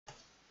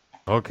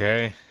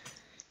Okay.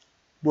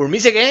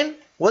 Burmese again?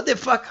 What the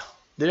fuck?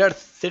 There are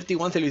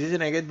 31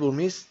 civilizations. I get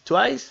Burmese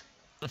twice.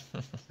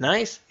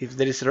 Nice. If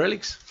there is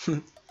relics.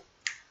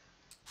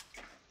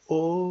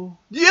 Oh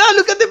yeah!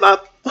 Look at the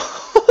map.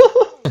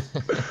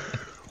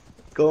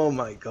 Oh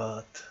my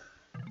god!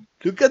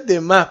 Look at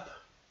the map.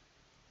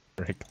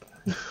 Rick.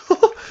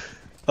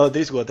 Oh,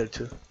 there's water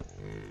too.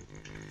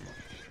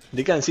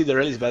 They can see the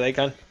relics, but I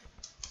can't.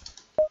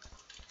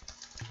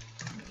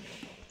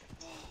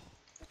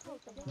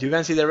 You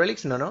can see the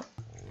relics? No, no.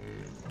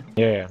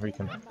 Yeah, we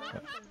can. Yeah.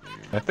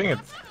 I think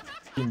it's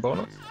team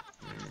bonus.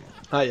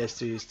 Ah, yes,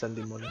 3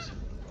 standing bonus.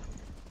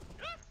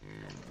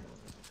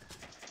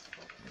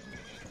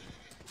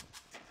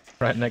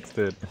 Right next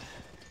to it.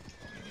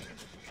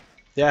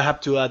 Yeah, I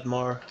have to add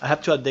more. I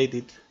have to update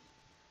it.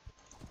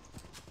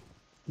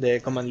 The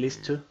command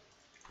list too.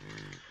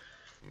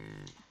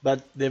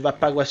 But the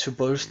backpack was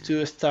supposed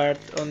to start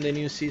on the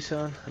new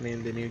season, I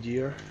mean the new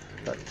year,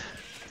 but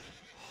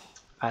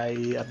I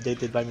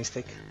updated by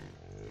mistake.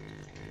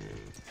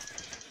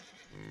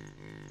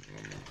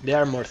 There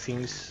are more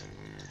things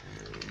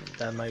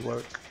that might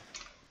work.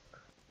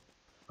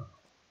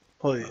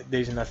 Oh,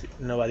 there is nothing,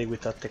 nobody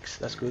without text.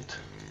 That's good.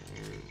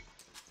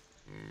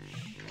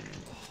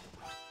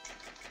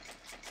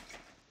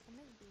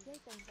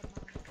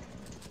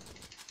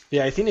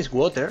 Yeah, I think it's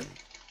water.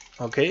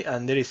 Okay,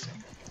 and there is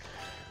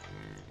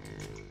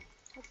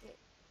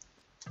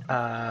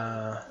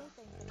a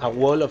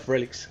wall of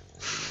relics.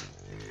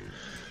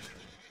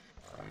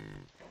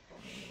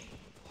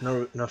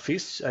 No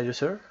fish, are you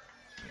sure?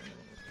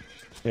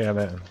 Yeah,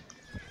 man.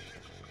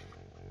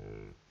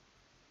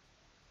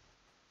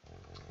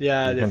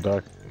 Yeah, You can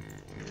talk.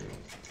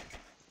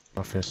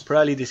 No fish.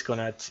 probably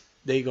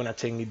they gonna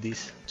change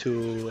this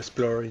to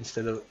explore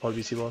instead of all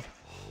visible.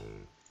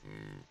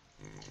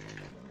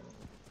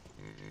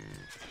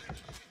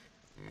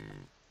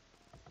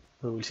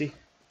 We will see.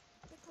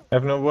 I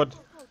have no wood.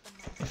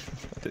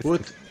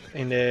 Wood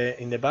in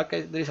the back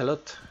there is a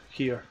lot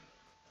here.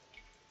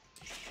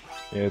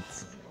 Yeah,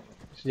 it's.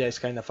 Yeah, it's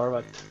kind of far,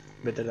 but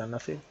better than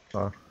nothing.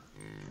 Oh.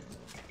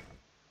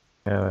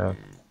 Yeah,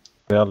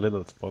 there are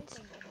little spots.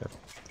 Yeah.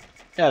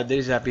 Yeah, there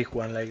is a big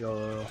one like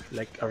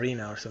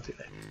arena or something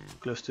like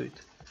close to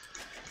it.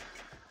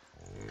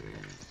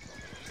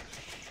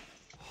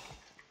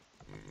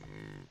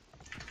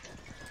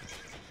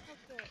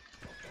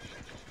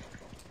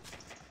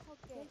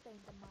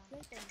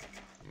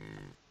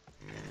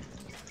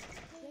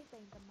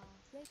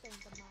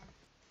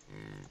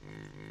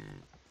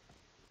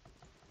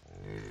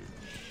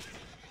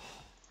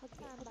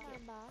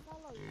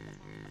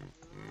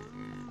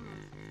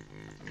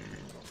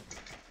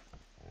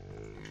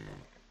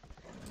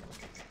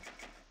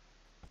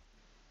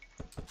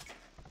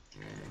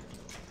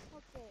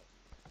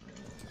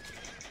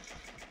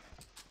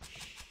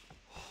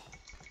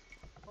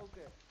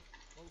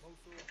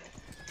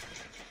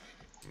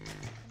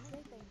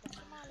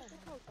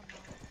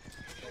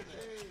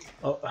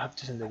 Oh, I have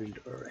to send the build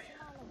already.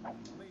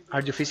 Are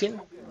you fishing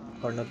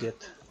or not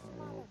yet?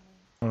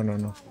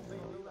 No.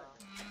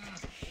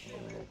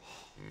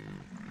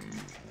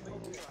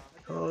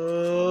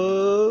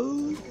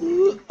 Oh!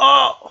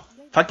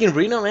 Fucking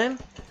Reno, man!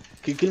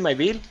 Can you kill my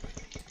build?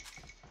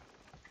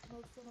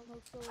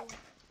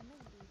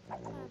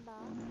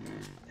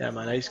 Yeah,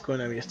 man, he's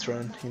gonna be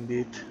strong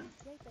indeed.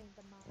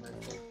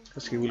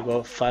 Because he will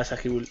go fast and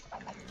he will.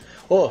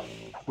 Oh!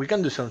 We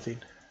can do something.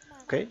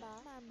 Okay?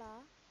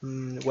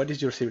 What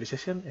is your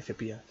civilization?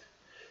 Ethiopia.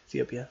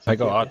 I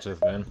go archers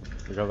then,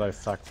 because I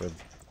suck with.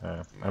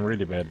 I'm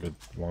really bad with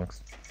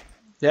monks.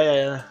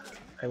 Yeah.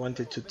 I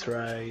wanted to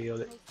try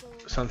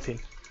something.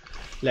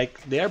 Like,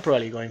 they are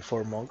probably going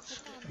for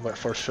monks. But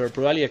for sure,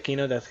 probably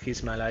Aquino, that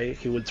he's Malay,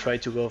 he will try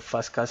to go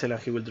fast castle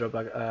and he will drop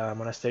a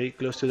monastery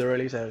close to the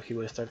relics and he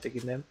will start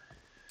taking them.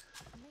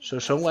 So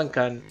someone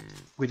can,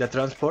 with a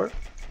transport,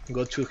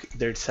 go to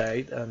their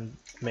side and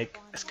make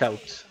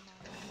scouts.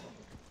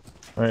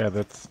 Oh yeah,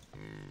 that's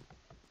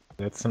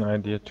an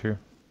idea too.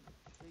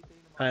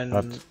 And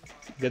But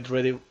get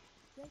ready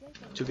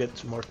to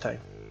get more time.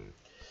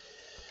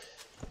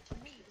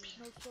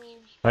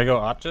 I go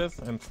archers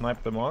and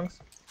snipe the monks.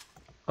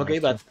 Okay,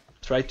 but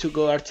try to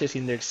go archers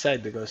in their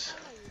side because...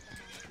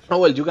 Oh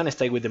well, you can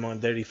stay with the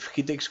monk there. If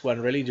he takes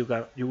one relic,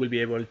 you will be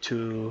able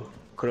to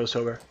cross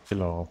over.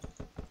 Hello.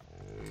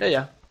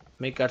 Yeah.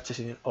 Make archers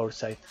in our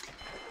side.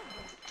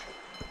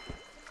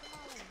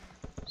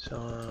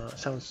 So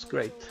sounds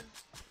great.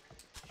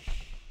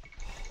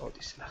 Oh,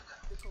 this lag.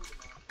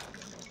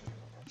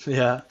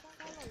 Yeah,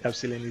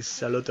 Capsuline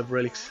is a lot of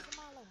relics.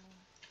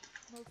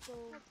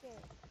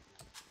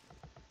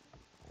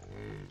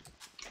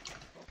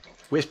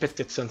 We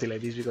expected something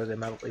like this because the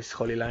map is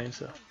Holy Line,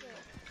 so...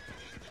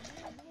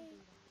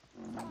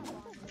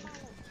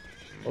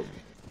 Oh.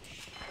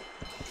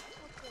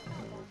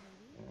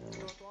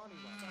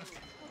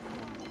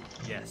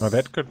 Oh,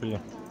 that could be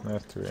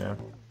nice too, yeah.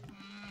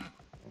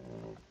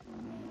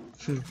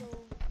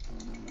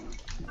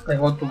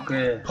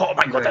 Oh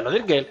my god,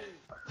 another girl!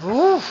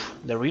 Oof,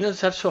 the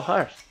Renos are so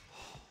hard.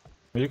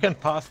 You can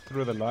pass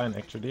through the line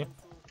actually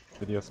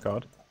with your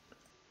scout.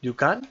 You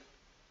can?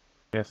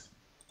 Yes.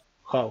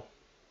 How?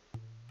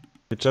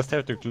 You just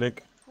have to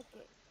click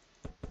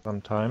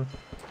sometime.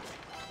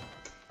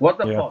 What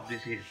the Yeah. fuck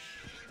this is?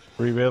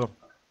 Free will.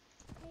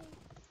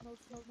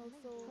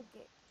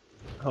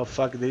 Oh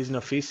fuck, there is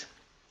no fish.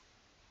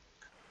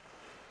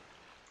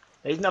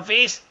 There is no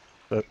fish!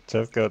 That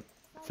just got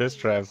fish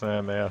traps,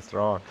 man. They are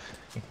strong.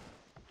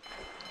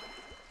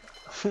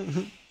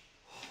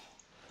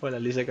 Well,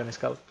 at least I can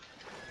scout.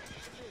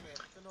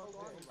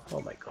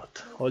 Oh my god,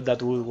 all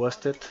that wood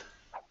wasted.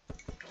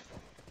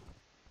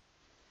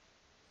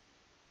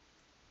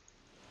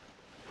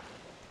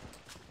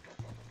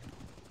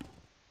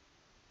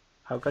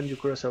 How can you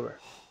cross over?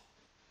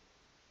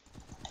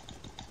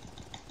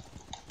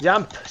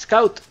 Jump!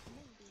 Scout!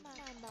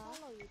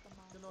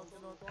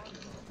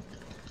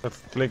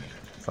 Just click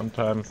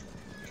sometimes.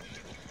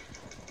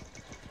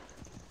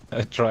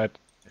 I tried.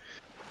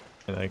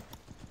 And I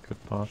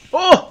could pass.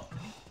 Oh!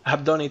 I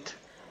have done it.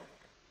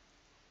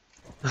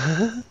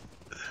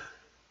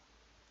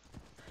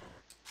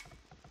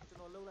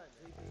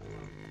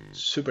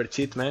 Super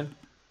cheat, man.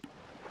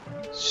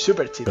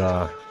 Super cheat.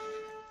 Da.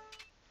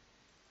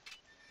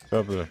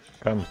 Double.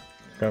 Come.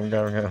 Come.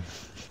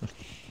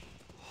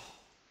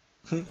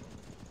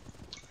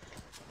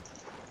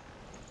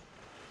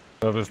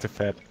 Double's the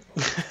fat.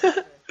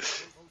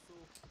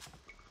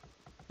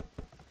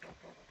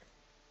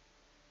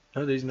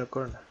 No, there is no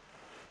corner.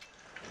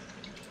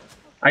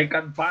 I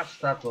can pass,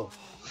 TaToH.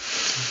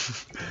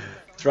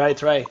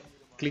 Try.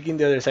 Clicking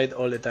the other side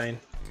all the time.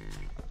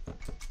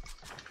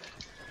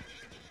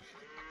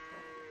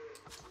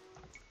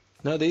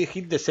 No, they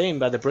hit the same,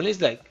 but the problem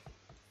is like,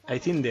 I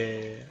think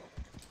it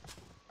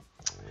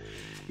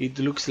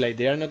looks like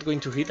they are not going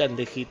to hit and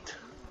they hit.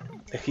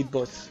 The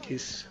hitbox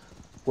is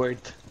weird.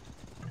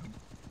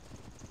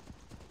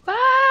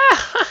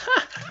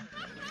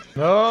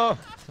 No!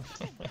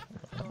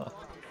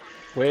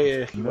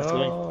 Where he was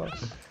going. No!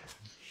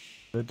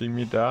 Letting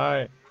me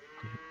die.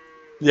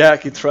 Yeah,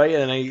 he tried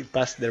and I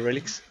passed the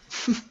relics.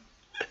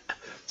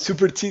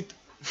 Super cheat.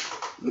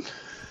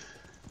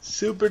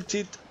 Super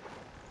cheat.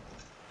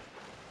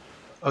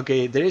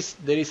 Okay, there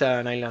is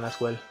an island as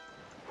well.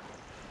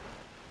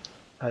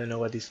 I don't know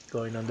what is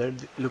going on there.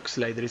 Looks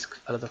like there is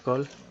a lot of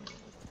coal.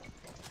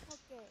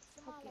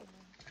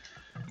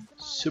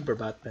 Super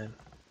bad, man.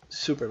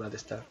 Super bad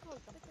start.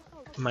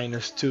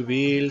 -2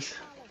 bills.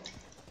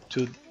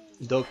 2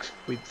 dogs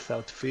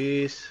without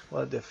fish.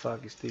 What the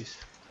fuck is this?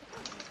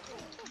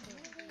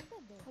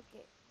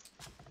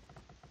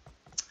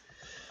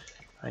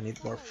 I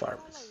need more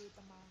farms.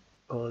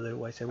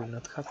 Otherwise I will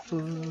not have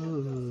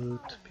food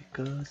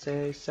because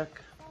I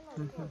suck.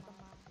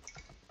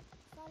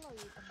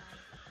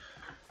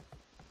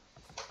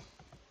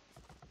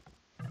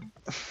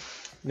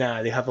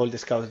 Nah, they have all the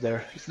scouts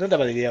there. It's not a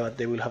bad idea, but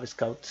they will have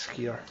scouts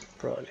here,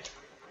 probably.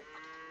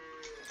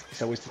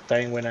 It's a waste of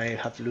time when I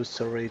have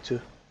loot already too.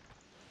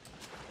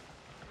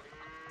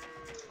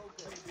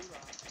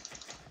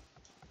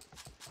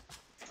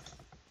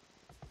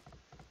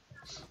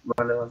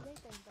 Vale.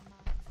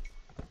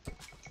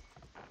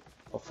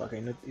 Oh fuck,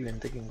 I'm not even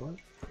taking gold.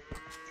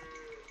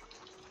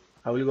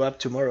 I will go up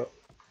tomorrow.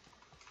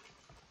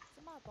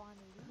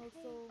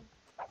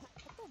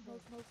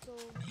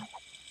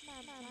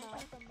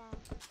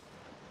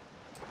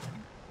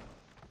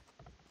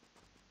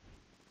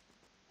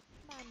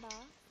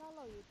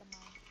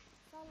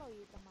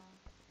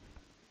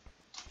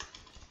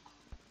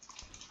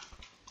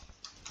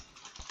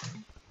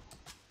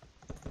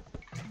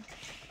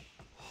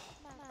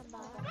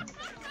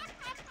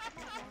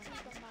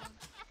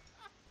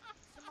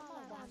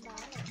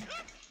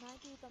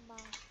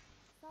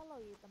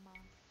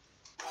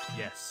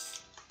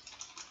 Yes.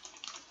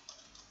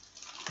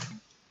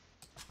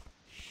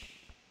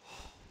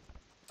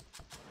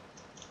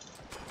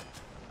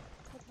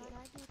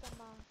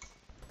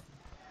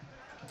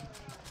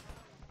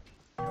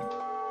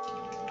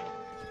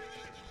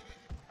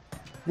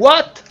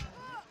 What?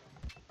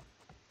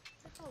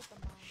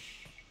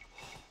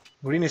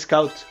 Green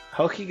scout.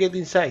 How he get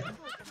inside?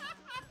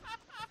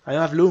 I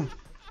don't have loom.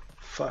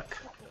 Fuck.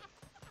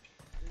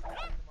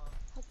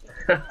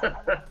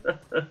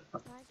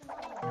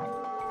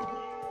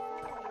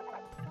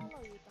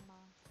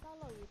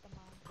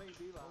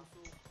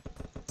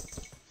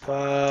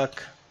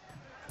 Fuck.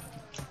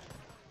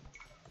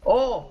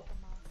 Oh!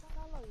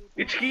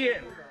 It's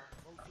here!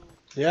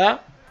 Yeah?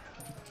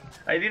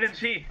 I didn't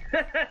see.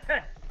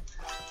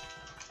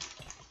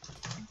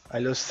 I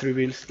lost 3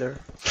 bills there.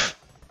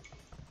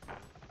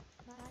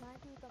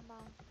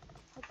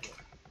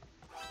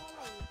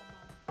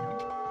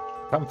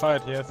 Come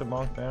fight, here's a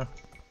monk there.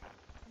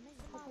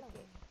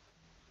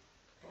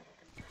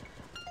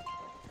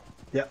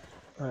 Yeah,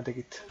 I'm gonna take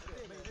it.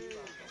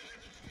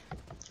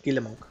 Kill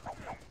the monk.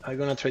 I'm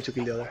gonna try to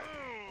kill the other.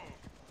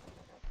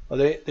 Oh,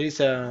 there is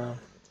a...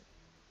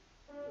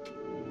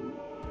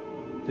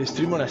 There's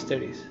 3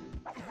 monasteries.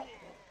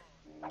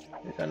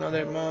 There's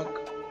another monk.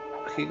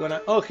 He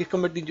gonna... Oh, he's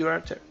converting your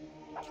archer.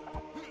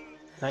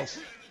 Nice.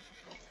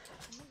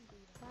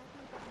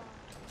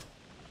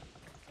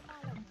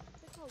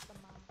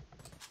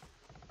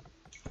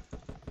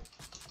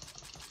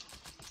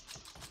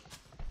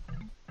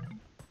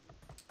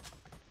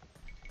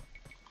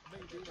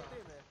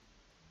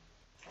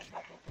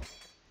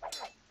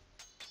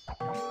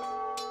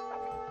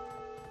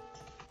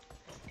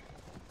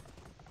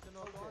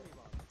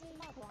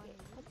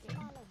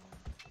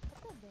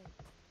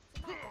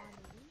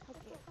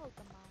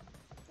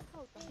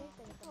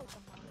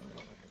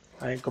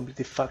 I am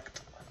completely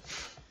fucked.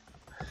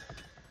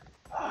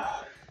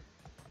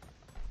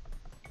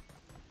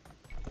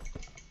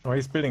 Oh,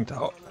 he's building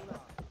Towers?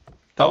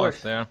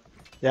 towers there.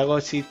 There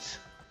goes seats.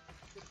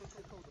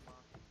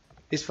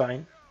 It's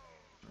fine.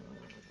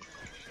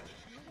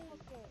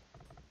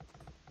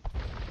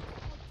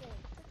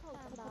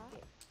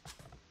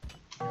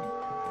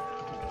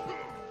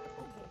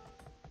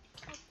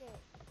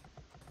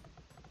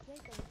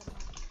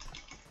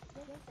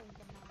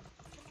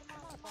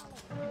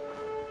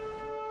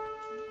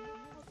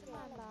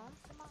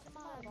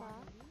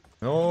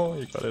 No,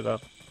 you got it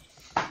up.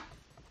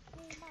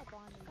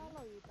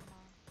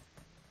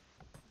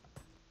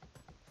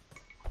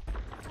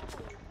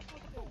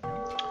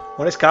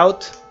 One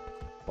scout?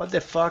 What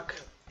the fuck?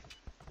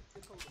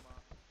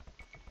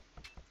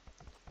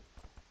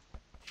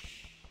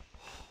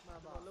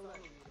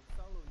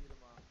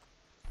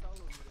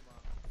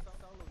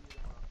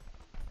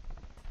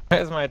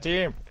 Where's my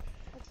team?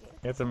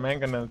 It's a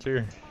mangonel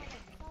too.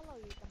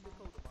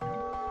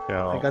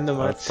 Yeah, I can't do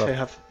that's much. I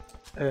tough.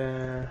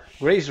 have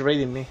Ray is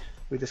raiding me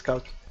with the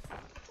scout.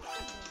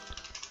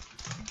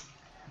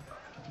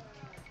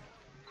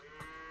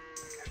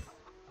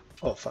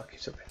 Oh fuck,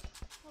 he's okay.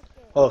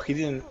 Oh, he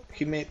didn't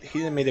make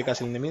the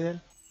castle in the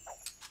middle.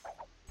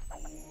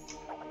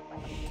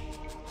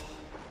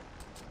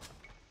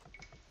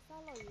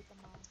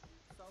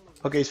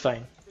 Okay, it's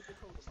fine.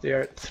 There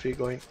are 3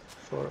 going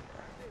for.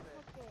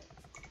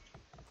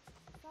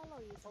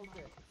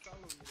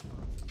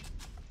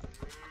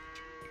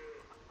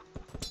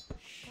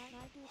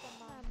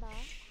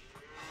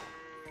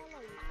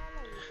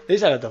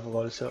 There's a lot of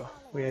gold, so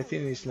I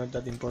think it's not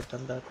that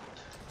important that.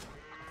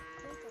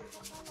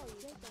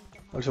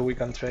 Also, we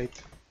can trade.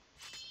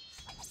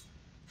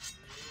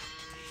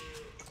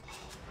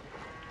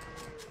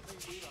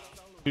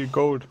 Free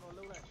gold.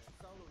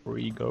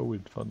 Free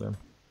gold for them.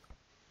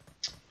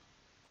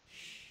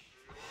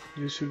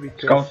 You should be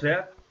Scouts careful.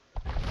 there.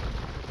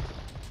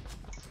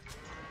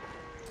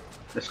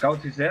 The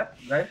scout is there,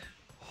 guys.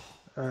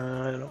 I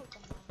don't know.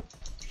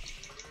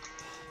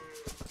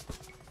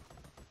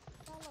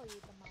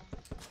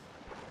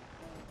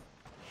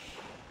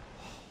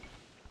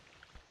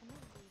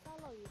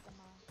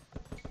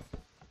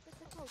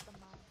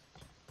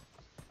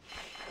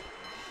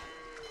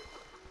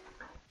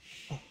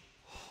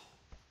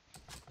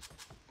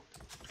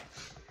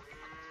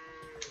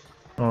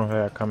 Oh, they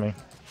are coming.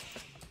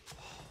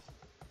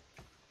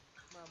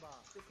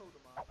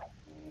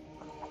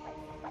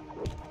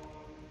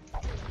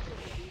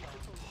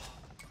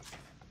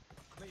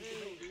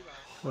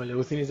 Well, the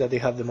good thing is that they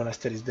have the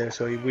monasteries there,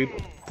 so if we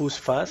push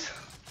fast,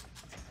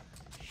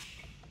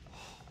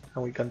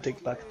 and we can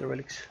take back the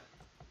relics.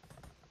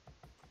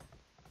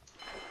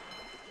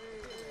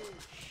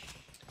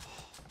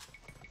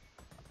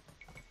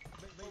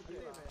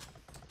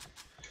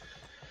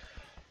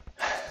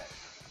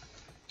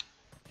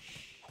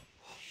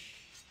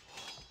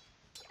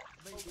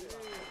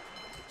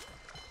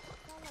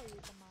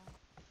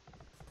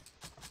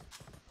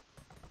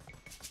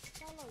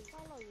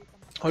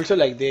 Also,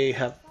 like they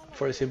have,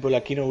 for example,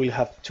 Aquino will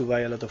have to buy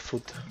a lot of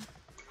food.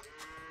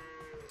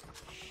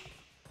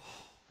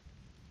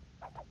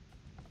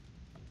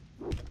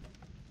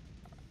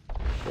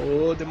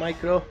 Oh, the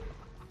micro.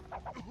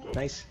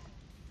 Nice.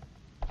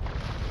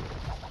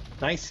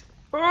 Nice.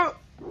 Oh!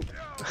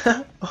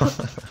 That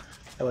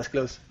was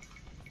close.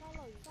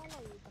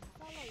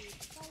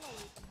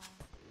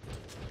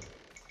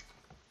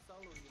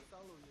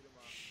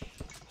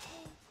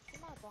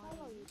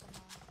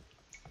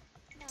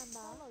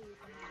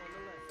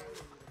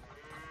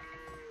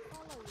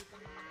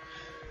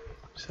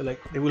 So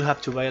like they will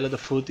have to buy a lot of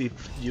food if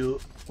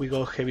we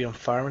go heavy on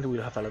farm.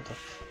 We'll have a lot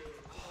of.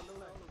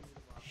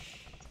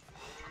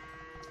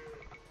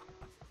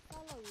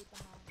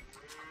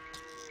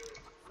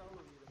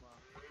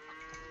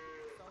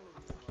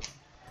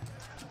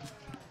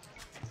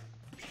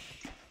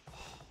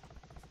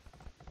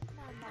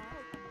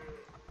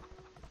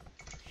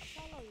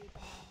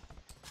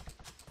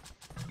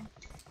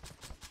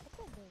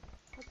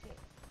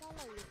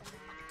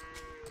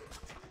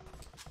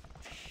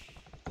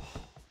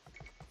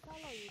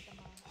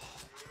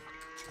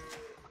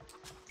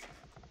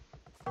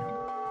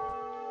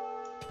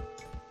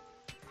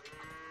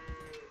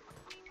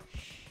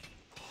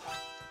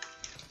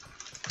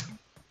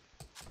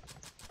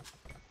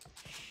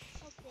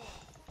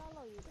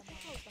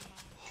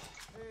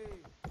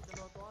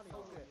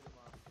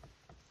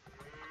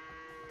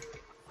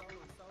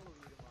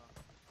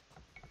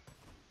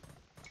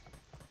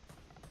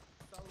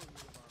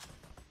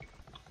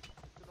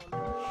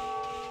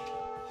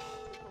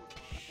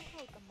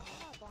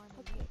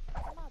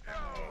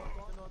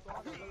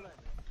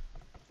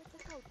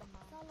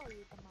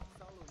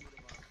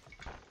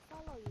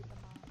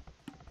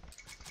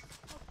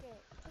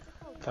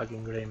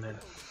 Fucking grey man.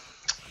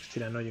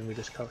 Still annoying with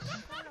the scouts.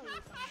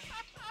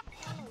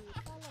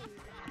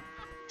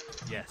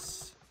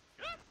 Yes.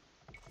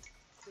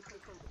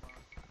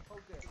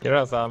 Here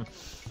are some.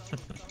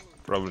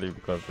 Probably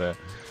because the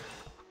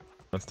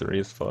monastery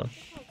is full.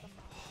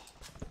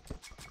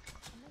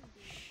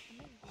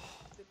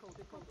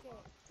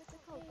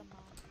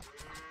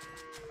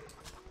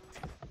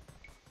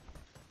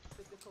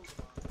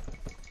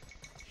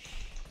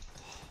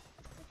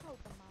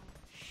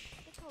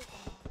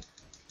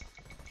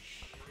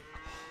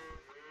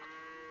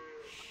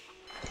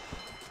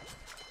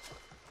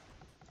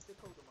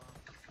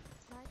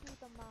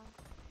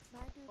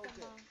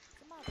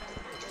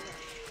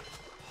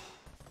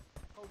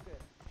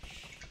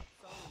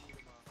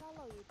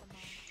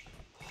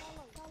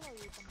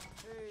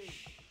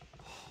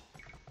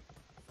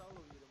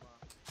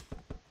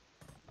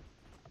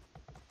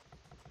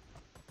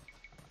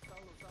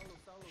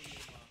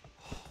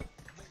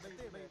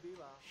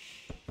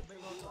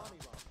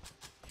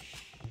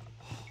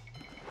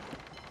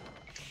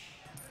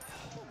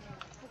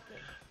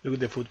 Look,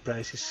 the food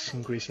price is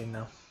increasing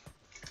now.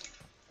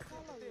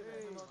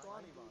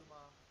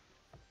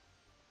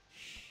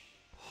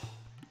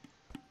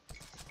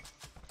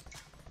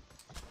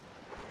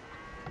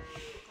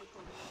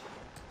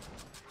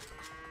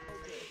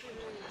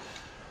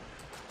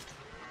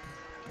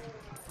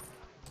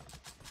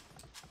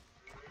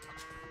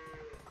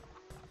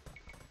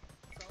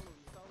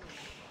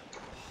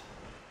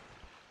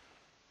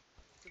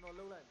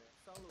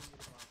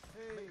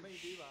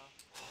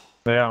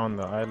 They are on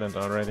the island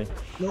already.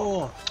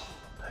 No! Are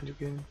you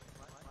kidding?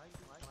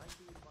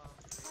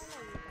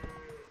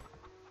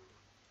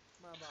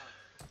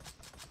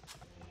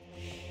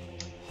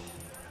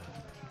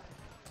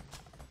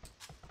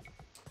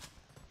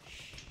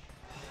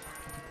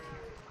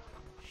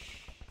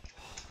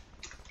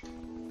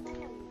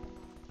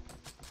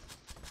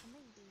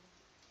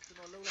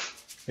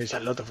 There's a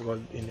lot of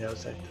gold in the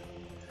outside.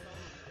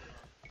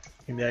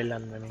 In the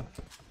island, I mean.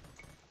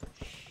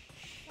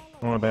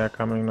 Oh, they are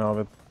coming now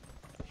with...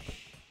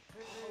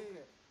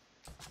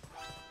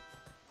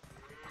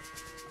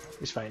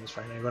 It's fine, it's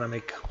fine. I'm gonna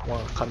make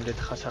 100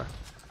 hazard.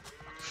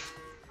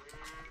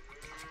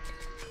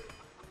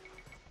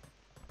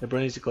 The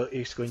problem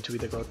is going to be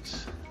the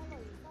gods.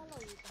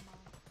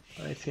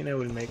 I think I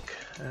will make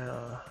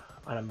an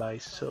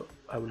advice, so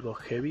I will go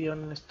heavy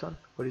on stone.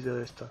 What is the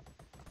other stone?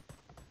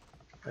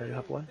 I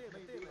have one.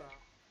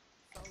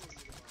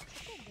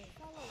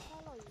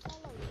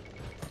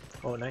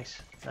 Oh, nice,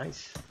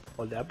 nice.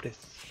 All the upgrades.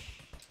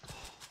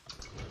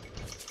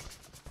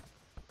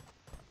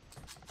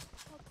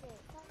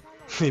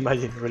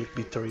 Imagine relic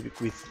victory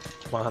with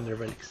 100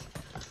 relics.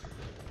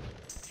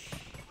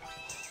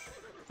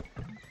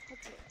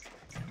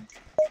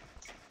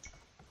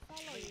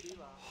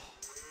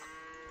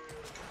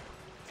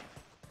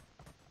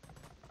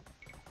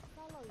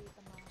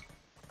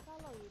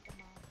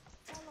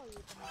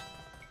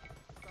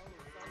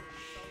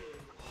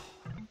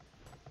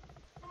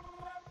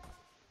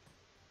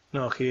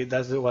 No,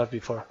 that's the one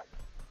before.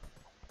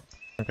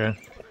 Okay.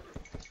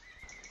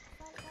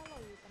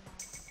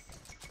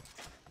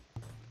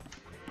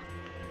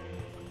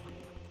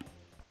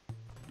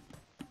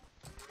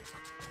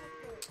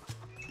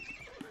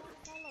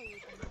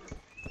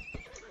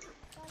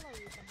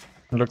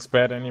 Looks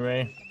bad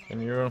anyway.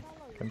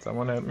 Can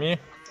someone help me?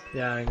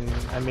 Yeah,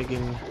 I'm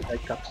making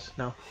light cups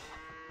now.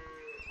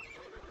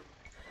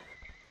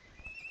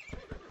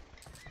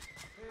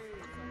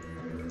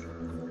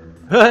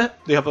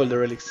 They have all the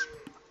relics.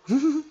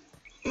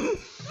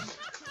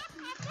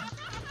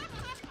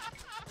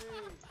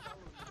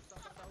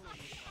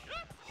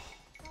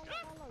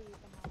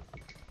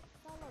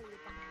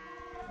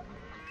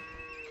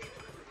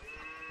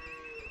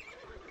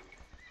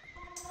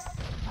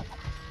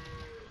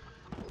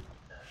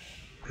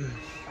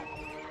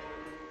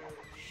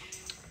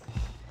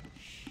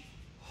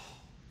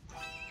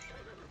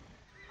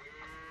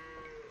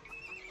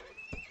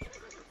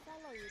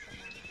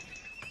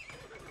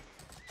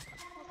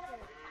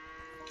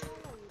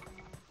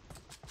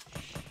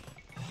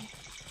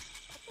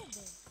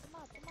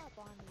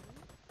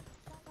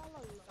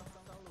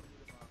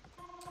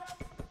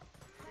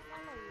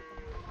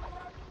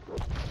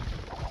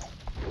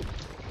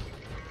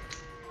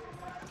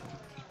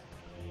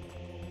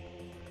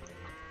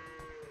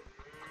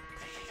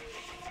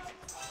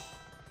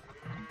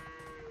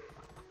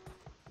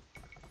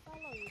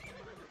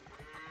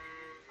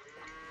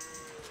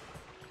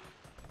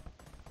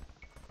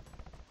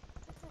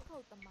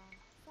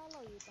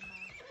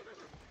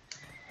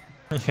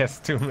 Yes,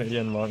 2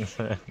 million monks,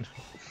 man.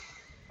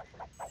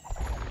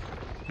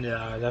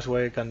 Yeah, that's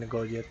why I can't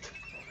go yet.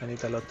 I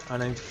need a lot,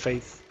 and I need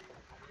faith.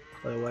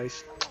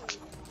 Otherwise,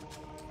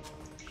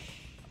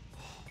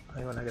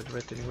 I'm gonna get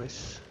red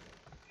anyways.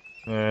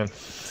 Yeah,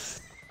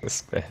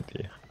 it's bad,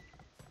 yeah.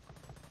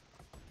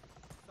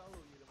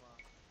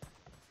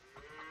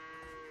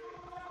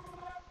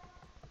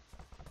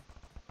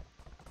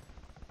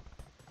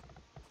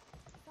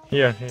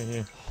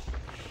 Here.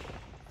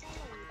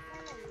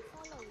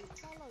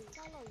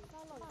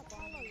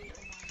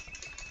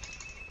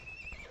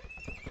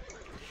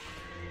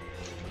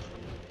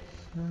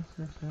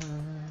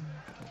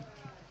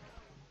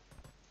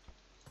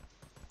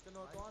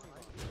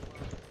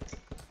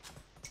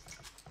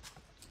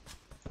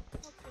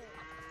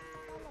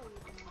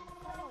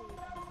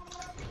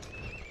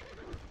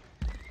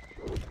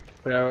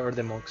 Where are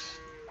the monks?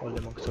 All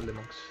the monks.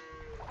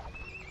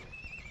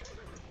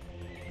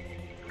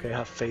 Okay, I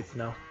have faith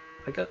now.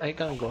 I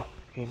can go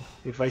in.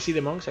 If I see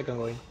the monks, I can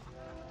go in.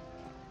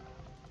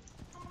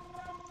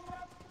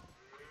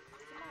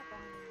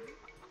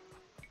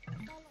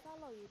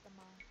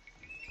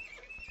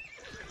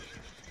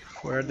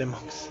 Where are the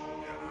monks?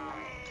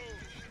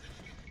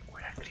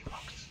 Where are green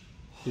monks?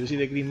 Do you see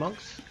the green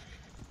monks?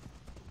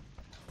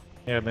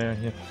 Yeah, they are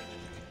here.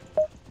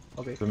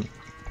 Okay.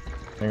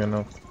 Hang on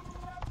now.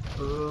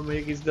 Oh,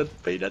 Meg is not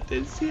paying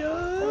attention.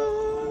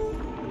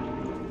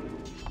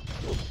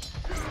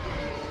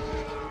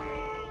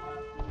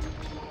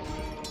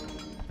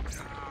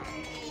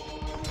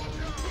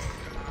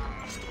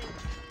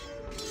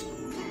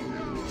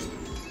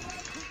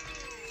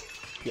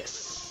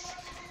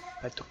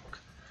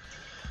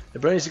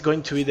 problem is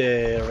going to be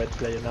the red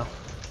player now.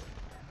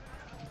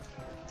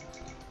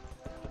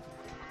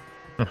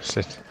 Oh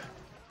shit.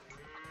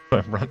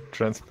 My run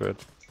transferred.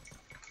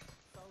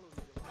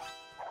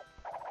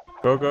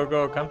 Go, go,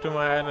 go, come to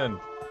my island.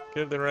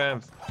 Kill the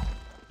rams.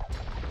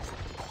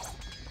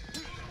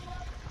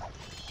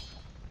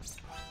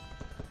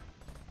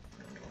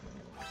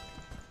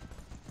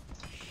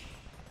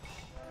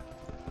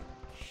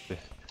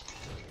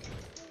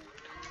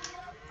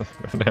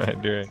 What am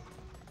I doing?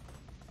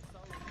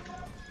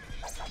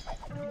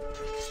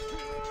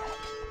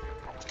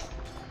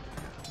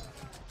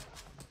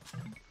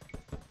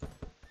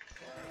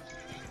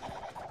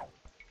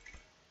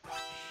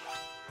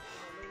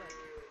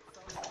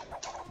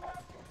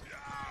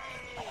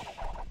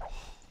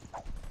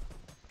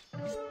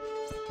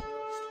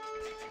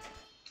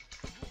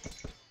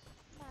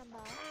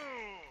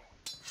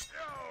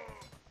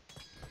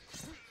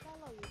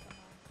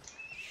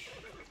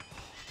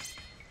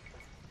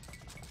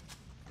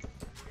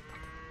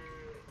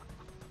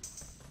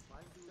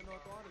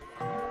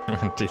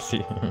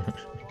 DC.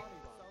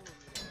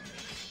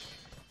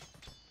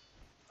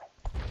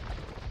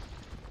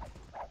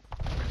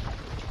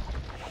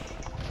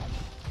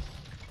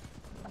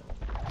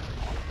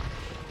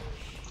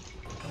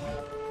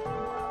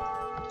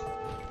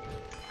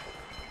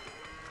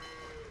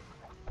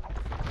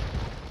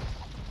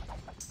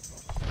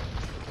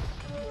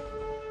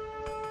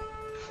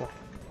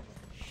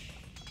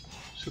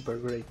 Super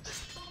great.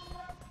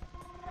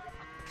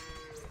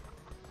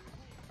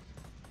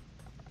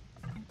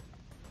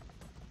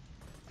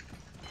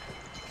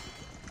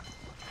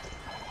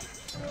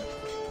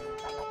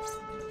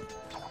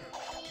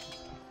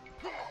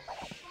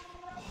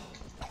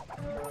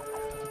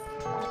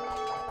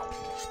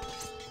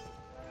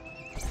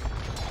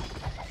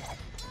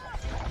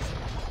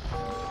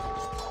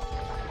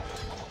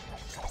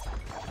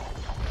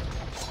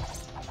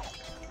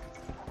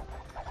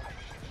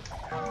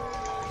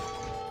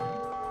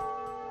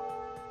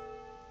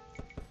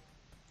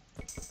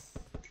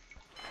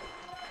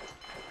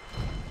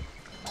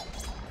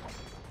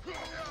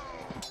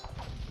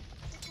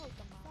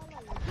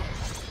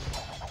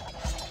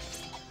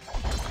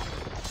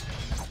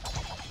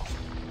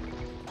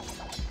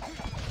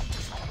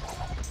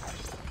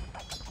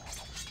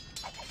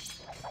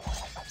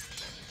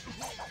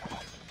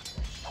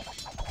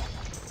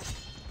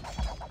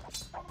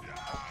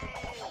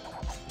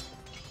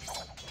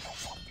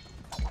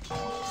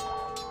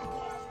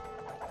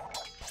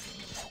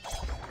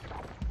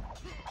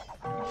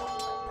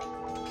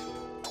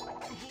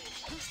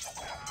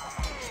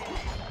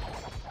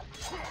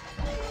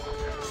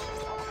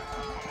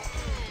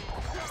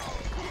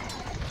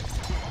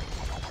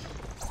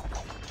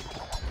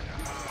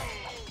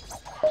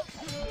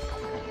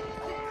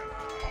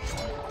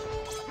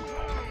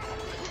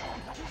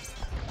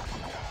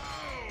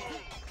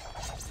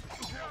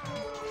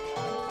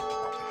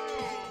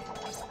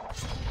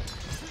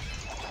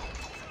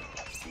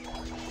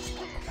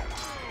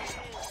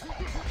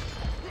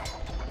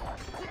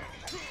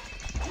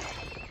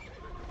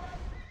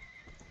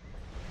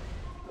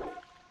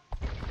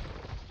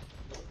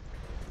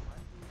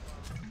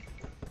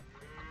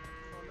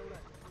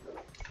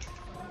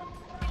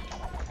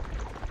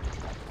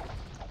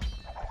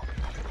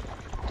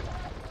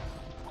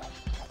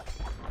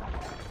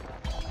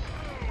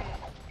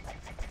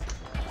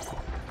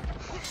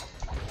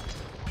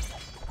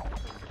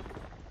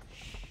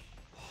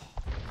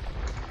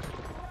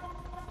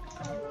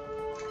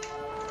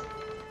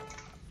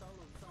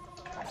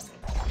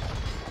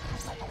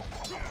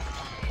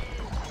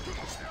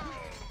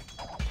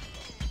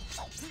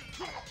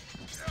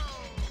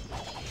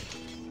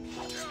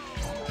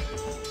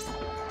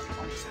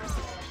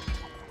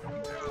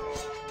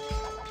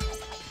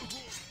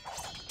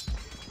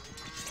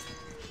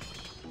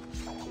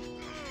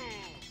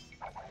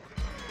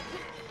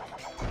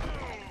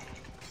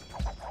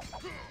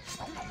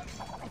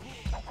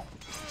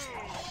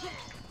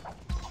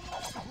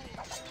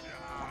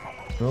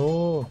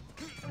 No.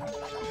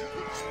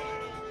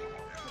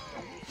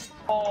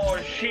 Oh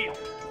shit!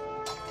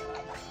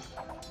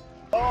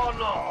 Oh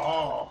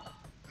no!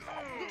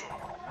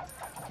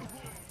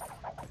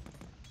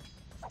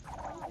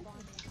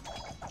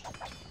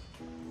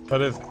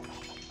 What is?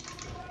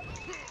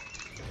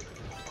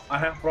 I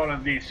have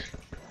problem with this.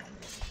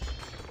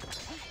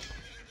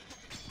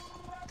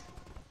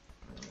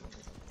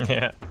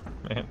 Yeah,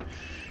 man.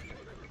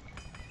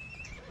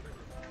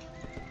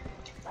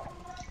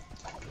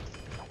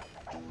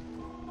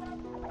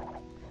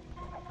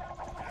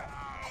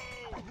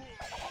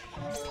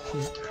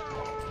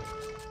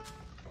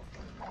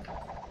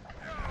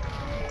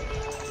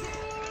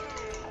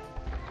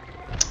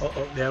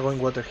 Oh, they are going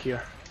water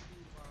here.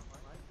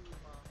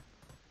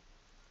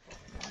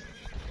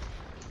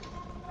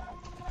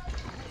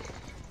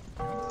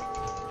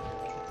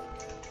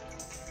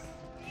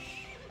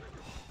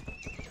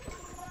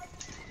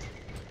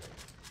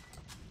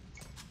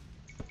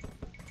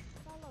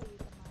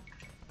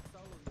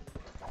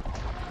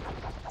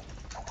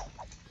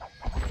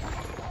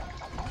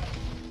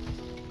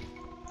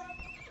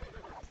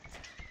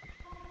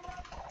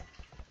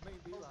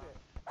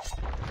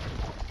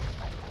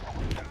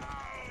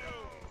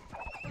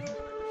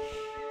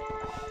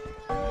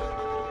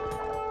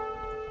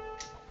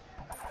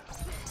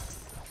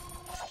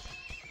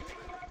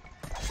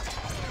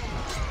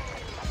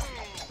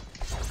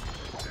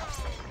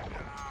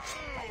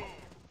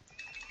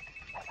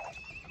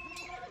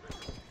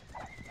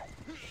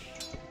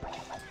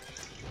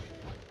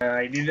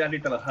 I need a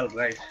little help,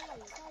 guys.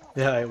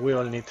 Yeah, we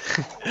all need.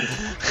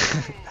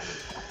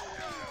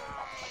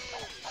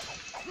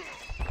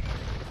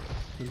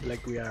 Seems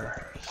like we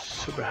are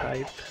super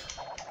hype.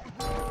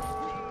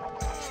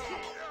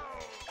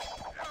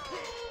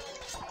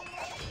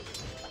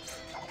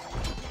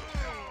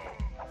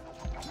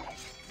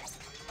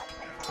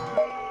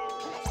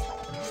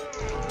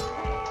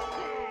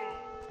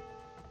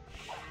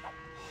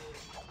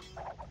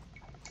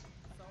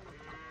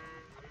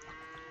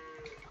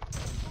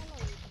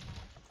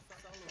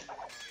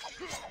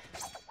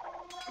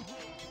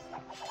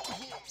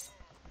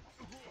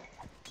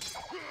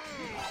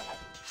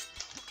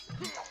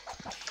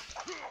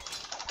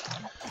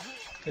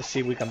 Let's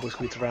see if we can push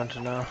with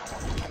round now.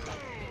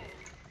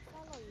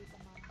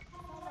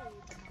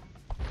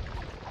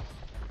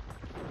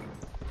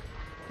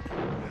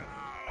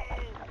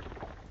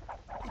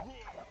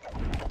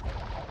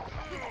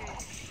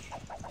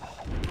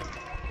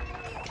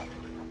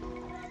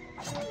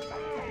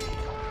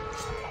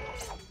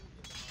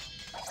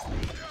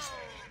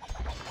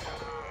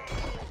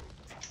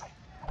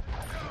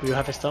 Do you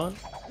have a stone?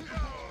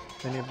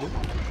 Any of you?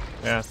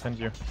 Yeah, I sent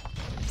you.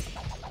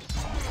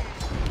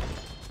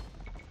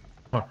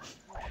 Oh.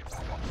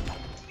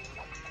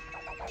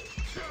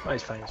 Oh,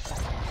 it's fine, it's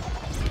fine.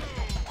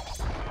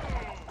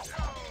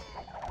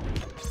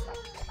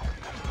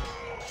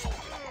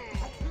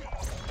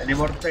 Any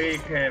more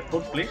fake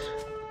food, please?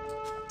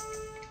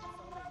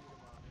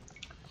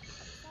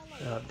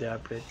 I have the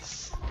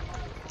upgrades.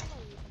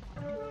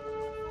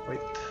 Wait.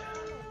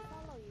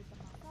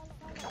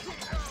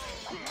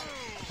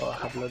 Oh, I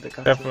have loaded the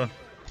cancel. Careful.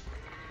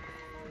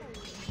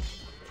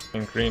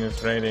 And green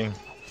is raiding.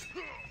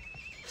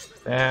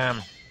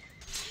 Damn.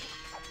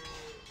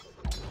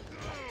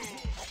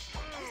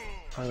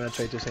 I'm gonna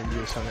try to send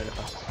you some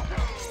elephants.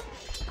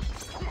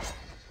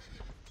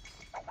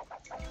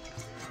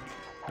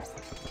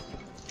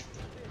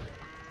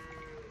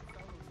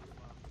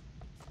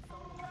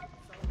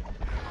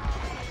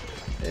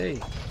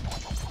 Hey.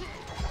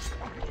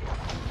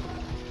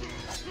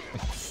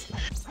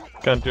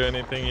 Can't do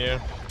anything here.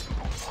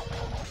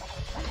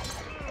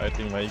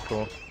 Fighting my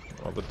eco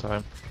all the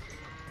time.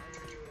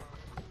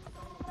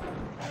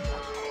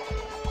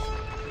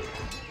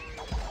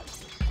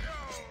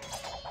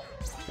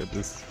 It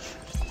is.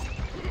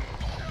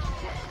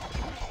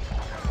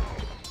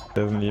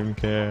 Doesn't even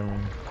care. I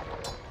mean.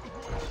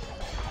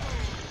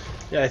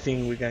 Yeah, I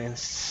think we can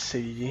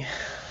say GG.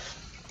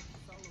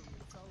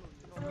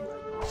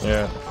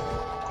 Yeah.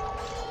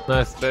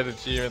 Nice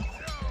strategy with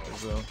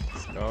the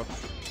scout.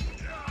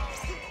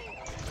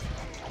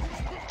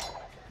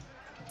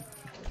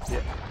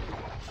 Yeah.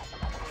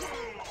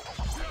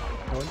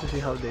 I want to see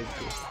how they do.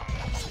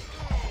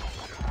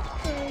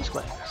 It's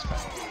fine, it's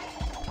fine.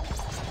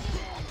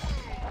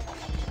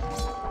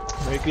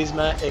 Merry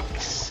Christmas,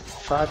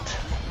 X-Fat.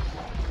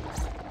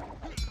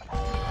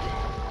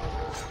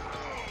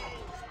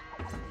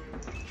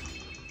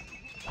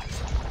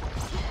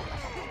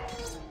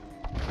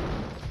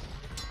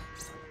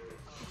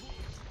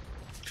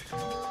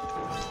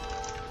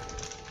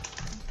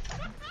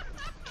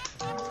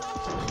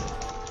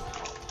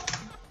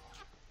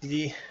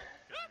 GG.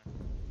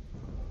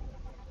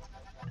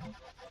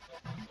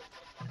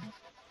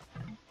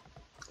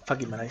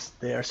 Fucking nice,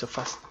 they are so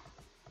fast.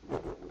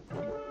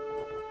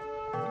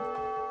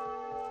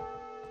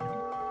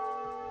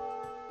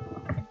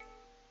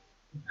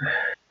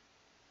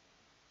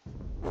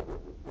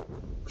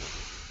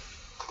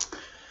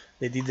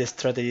 They did the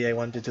strategy I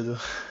wanted to do.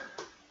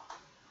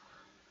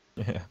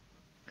 Yeah.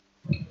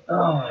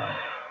 Oh.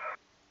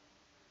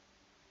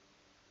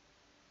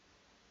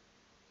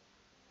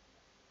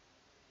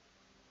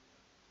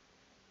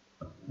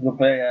 You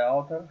play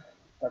author,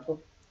 TaToH?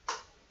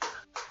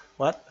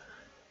 What?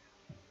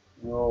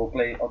 You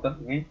play author,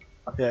 me?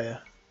 Yeah, yeah.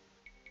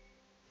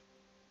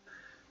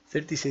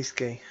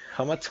 36k.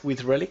 How much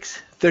with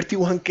relics?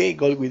 31k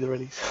gold with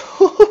relics.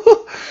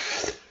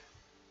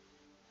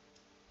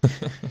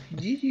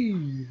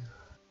 GG.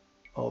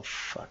 Oh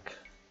fuck.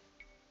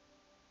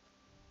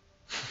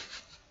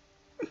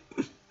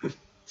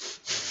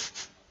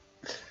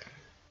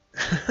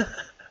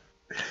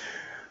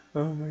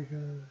 Oh my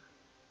god.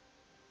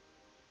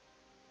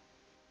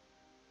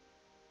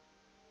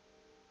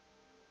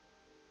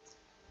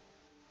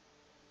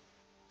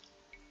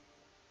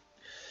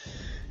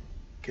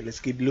 Okay, let's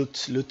give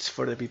loots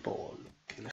for the people.